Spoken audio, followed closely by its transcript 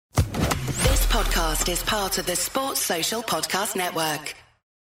podcast is part of the Sports Social Podcast Network.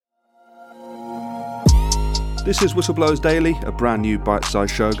 This is Whistleblowers Daily, a brand new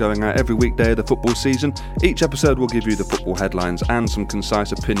bite-sized show going out every weekday of the football season. Each episode will give you the football headlines and some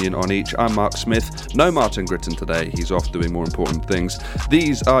concise opinion on each. I'm Mark Smith. No Martin Gritton today. He's off doing more important things.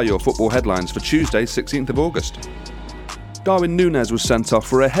 These are your football headlines for Tuesday, 16th of August. Darwin Núñez was sent off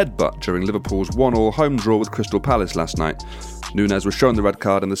for a headbutt during Liverpool's 1-1 home draw with Crystal Palace last night. Núñez was shown the red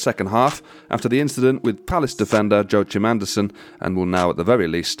card in the second half after the incident with Palace defender Joachim Andersen and will now, at the very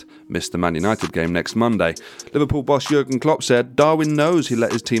least, miss the Man United game next Monday. Liverpool boss Jurgen Klopp said, "Darwin knows he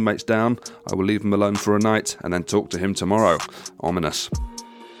let his teammates down. I will leave him alone for a night and then talk to him tomorrow." Ominous.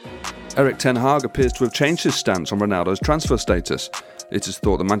 Erik ten Hag appears to have changed his stance on Ronaldo's transfer status. It is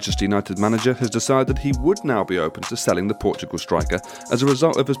thought the Manchester United manager has decided he would now be open to selling the Portugal striker as a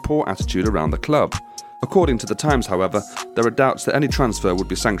result of his poor attitude around the club. According to The Times, however, there are doubts that any transfer would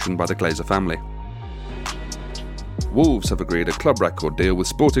be sanctioned by the Glazer family. Wolves have agreed a club record deal with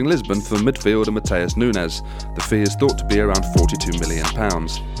Sporting Lisbon for midfielder Matheus Nunes. The fee is thought to be around £42 million.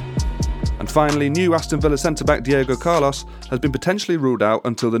 And finally, new Aston Villa centre-back Diego Carlos has been potentially ruled out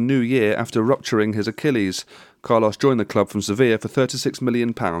until the new year after rupturing his Achilles. Carlos joined the club from Sevilla for £36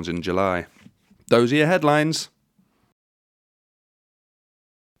 million in July. Those are your headlines.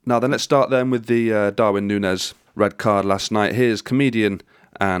 Now then, let's start then with the Darwin Núñez red card last night. Here's comedian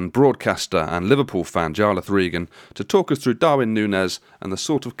and broadcaster and Liverpool fan Jarlath Regan to talk us through Darwin Núñez and the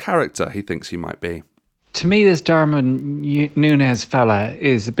sort of character he thinks he might be. To me, this Darwin Núñez fella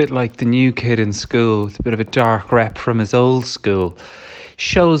is a bit like the new kid in school, with a bit of a dark rep from his old school.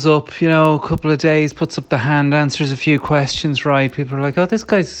 Shows up, a couple of days, puts up the hand, answers a few questions right. People are like, "Oh, this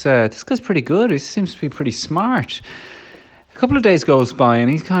guy's pretty good. He seems to be pretty smart." A couple of days goes by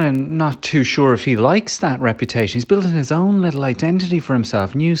and he's kind of not too sure if he likes that reputation. He's building his own little identity for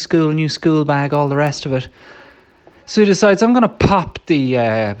himself. New school bag, all the rest of it. So he decides, I'm going to pop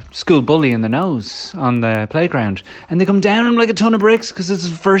the school bully in the nose on the playground. And they come down on him like a ton of bricks because it's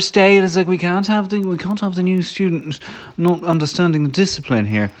his first day. And it's like, we can't have the new student not understanding the discipline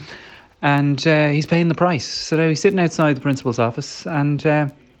here. And he's paying the price. So now he's sitting outside the principal's office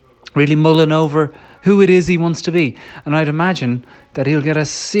and really mulling over who it is he wants to be. And I'd imagine that he'll get a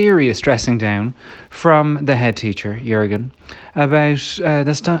serious dressing down from the head teacher, Jurgen, about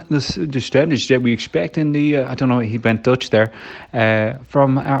the standards that we expect in the, I don't know, he went Dutch there,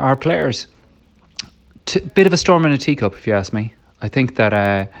 from our players. Bit of a storm in a teacup, if you ask me. I think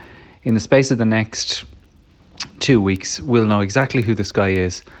that in the space of the next 2 weeks, we'll know exactly who this guy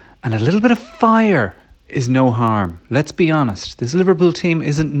is. And a little bit of fire is no harm. Let's be honest. This Liverpool team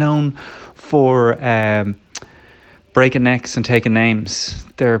isn't known for breaking necks and taking names.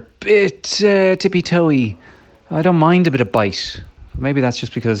 They're a bit tippy-toey. I don't mind a bit of bite. Maybe that's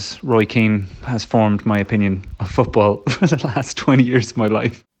just because Roy Keane has formed my opinion of football for the last 20 years of my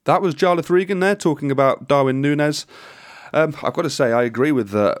life. That was Jarlath Regan there talking about Darwin Núñez. I've got to say, I agree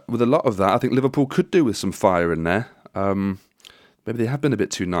with a lot of that. I think Liverpool could do with some fire in there. Maybe they have been a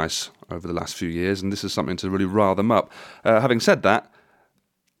bit too nice over the last few years, and this is something to really rile them up. Having said that,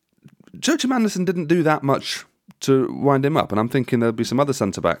 Joachim Andersen didn't do that much to wind him up, and I'm thinking there'll be some other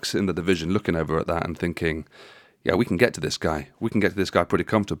centre-backs in the division looking over at that and thinking, yeah, we can get to this guy. We can get to this guy pretty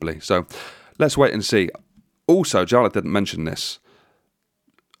comfortably. So let's wait and see. Also, Jarlath didn't mention this.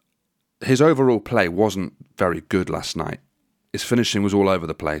 His overall play wasn't very good last night. His finishing was all over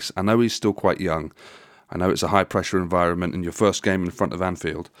the place. I know he's still quite young. I know it's a high-pressure environment in your first game in front of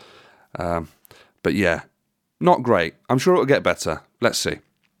Anfield. But yeah, not great. I'm sure it'll get better. Let's see.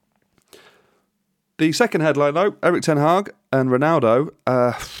 The second headline, though, Erik ten Hag and Ronaldo.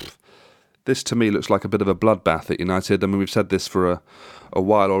 This, to me, looks like a bit of a bloodbath at United. I mean, we've said this for a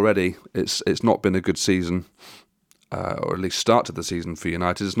while already. It's not been a good season, or at least start to the season for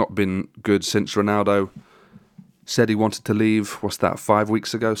United. It's not been good since Ronaldo said he wanted to leave,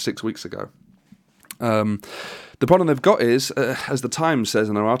 6 weeks ago? The problem they've got is, as the Times says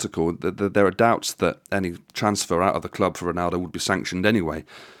in their article, that there are doubts that any transfer out of the club for Ronaldo would be sanctioned anyway.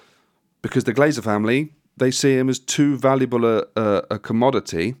 Because the Glazer family, they see him as too valuable a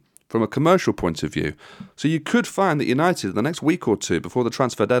commodity from a commercial point of view. So you could find that United, in the next week or two before the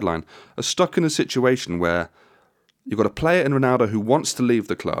transfer deadline, are stuck in a situation where you've got a player in Ronaldo who wants to leave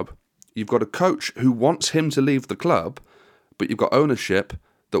the club, you've got a coach who wants him to leave the club, but you've got ownership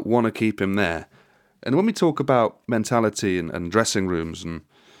that want to keep him there. And when we talk about mentality and dressing rooms and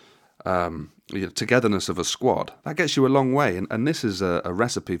togetherness of a squad, that gets you a long way. And this is a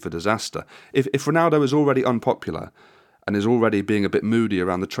recipe for disaster. If Ronaldo is already unpopular and is already being a bit moody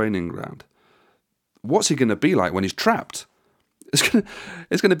around the training ground, what's he going to be like when he's trapped?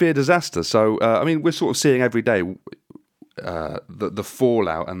 it's gonna be a disaster. So I mean, we're sort of seeing every day the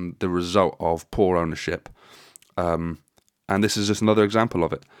fallout and the result of poor ownership, and this is just another example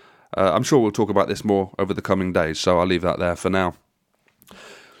of it. I'm sure we'll talk about this more over the coming days, so I'll leave that there for now.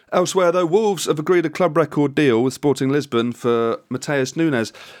 Elsewhere, though, Wolves have agreed a club record deal with Sporting Lisbon for Matheus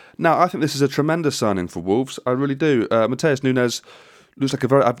Nunes. Now, I think this is a tremendous signing for Wolves. I really do. Matheus Nunes looks like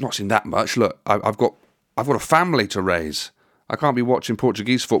I've not seen that much. Look, I've got a family to raise. I can't be watching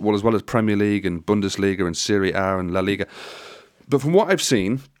Portuguese football as well as Premier League and Bundesliga and Serie A and La Liga. But from what I've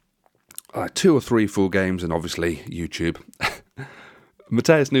seen, 2 or 3 full games and obviously YouTube,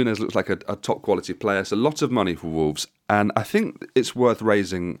 Matheus Nunes looks like a top quality player. It's a lot of money for Wolves, and I think it's worth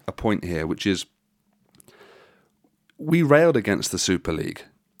raising a point here, which is we railed against the Super League.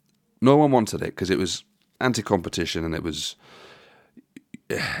 No one wanted it because it was anti-competition and it was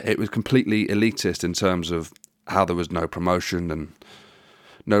completely elitist in terms of how there was no promotion and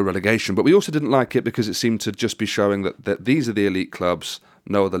no relegation. But we also didn't like it because it seemed to just be showing that these are the elite clubs,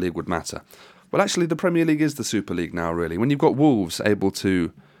 no other league would matter. Well, actually, the Premier League is the Super League now, really. When you've got Wolves able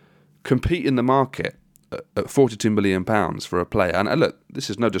to compete in the market at £42 million for a player, and look, this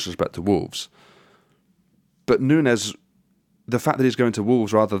is no disrespect to Wolves, but Nunes, the fact that he's going to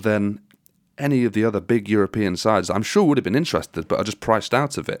Wolves rather than any of the other big European sides, I'm sure would have been interested, but are just priced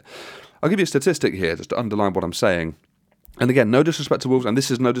out of it. I'll give you a statistic here just to underline what I'm saying. And again, no disrespect to Wolves, and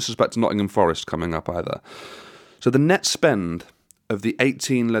this is no disrespect to Nottingham Forest coming up either. So the net spend of the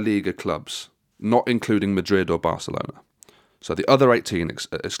 18 La Liga clubs, not including Madrid or Barcelona, so the other 18,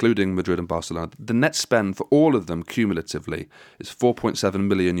 excluding Madrid and Barcelona, the net spend for all of them cumulatively is €4.7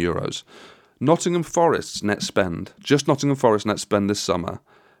 million. Nottingham Forest's net spend, just Nottingham Forest net spend this summer,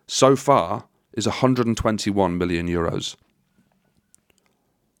 so far, is €121 million.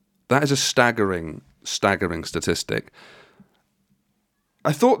 That is a staggering statistic.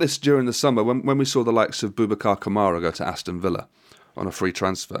 I thought this during the summer when we saw the likes of Boubacar Kamara go to Aston Villa on a free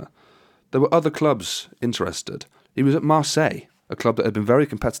transfer. There were other clubs interested. He was at Marseille, a club that had been very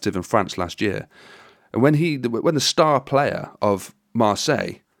competitive in France last year. And when the star player of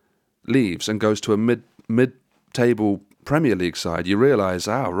Marseille leaves and goes to a mid-table Premier League side, you realise,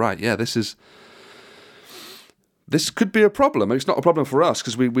 this could be a problem. It's not a problem for us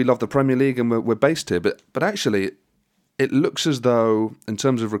because we love the Premier League and we're based here. But actually, it looks as though, in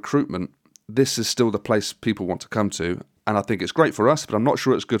terms of recruitment, this is still the place people want to come to. And I think it's great for us, but I'm not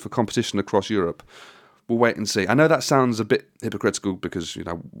sure it's good for competition across Europe. We'll wait and see. I know that sounds a bit hypocritical because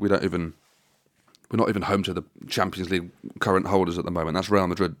we're not even home to the Champions League current holders at the moment. That's Real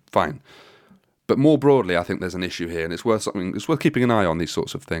Madrid, fine. But more broadly, I think there's an issue here, and it's worth keeping an eye on these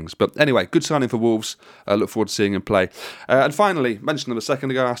sorts of things. But anyway, good signing for Wolves. Look forward to seeing him play. And finally, mentioned them a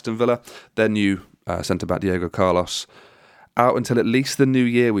second ago, Aston Villa, their new centre-back Diego Carlos, out until at least the new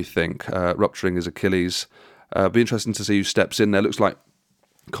year, we think, rupturing his Achilles. Be interesting to see who steps in there. Looks like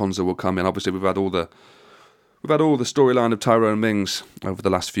Konsa will come in. Obviously, we've had all the storyline of Tyrone Mings over the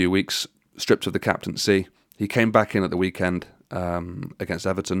last few weeks, stripped of the captaincy. He came back in at the weekend against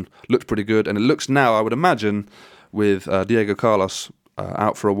Everton, looked pretty good, and it looks now, I would imagine, with Diego Carlos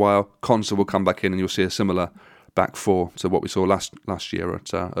out for a while, Konsa will come back in, and you'll see a similar back four to what we saw last year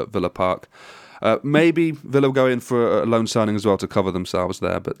at Villa Park. Maybe Villa will go in for a loan signing as well to cover themselves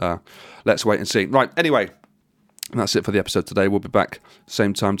there, but let's wait and see. Right, anyway. And that's it for the episode today. We'll be back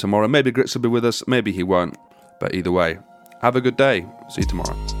same time tomorrow. Maybe Grits will be with us, maybe he won't. But either way, have a good day. See you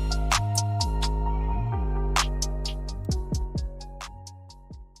tomorrow.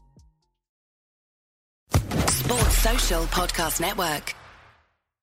 Sports Social Podcast Network.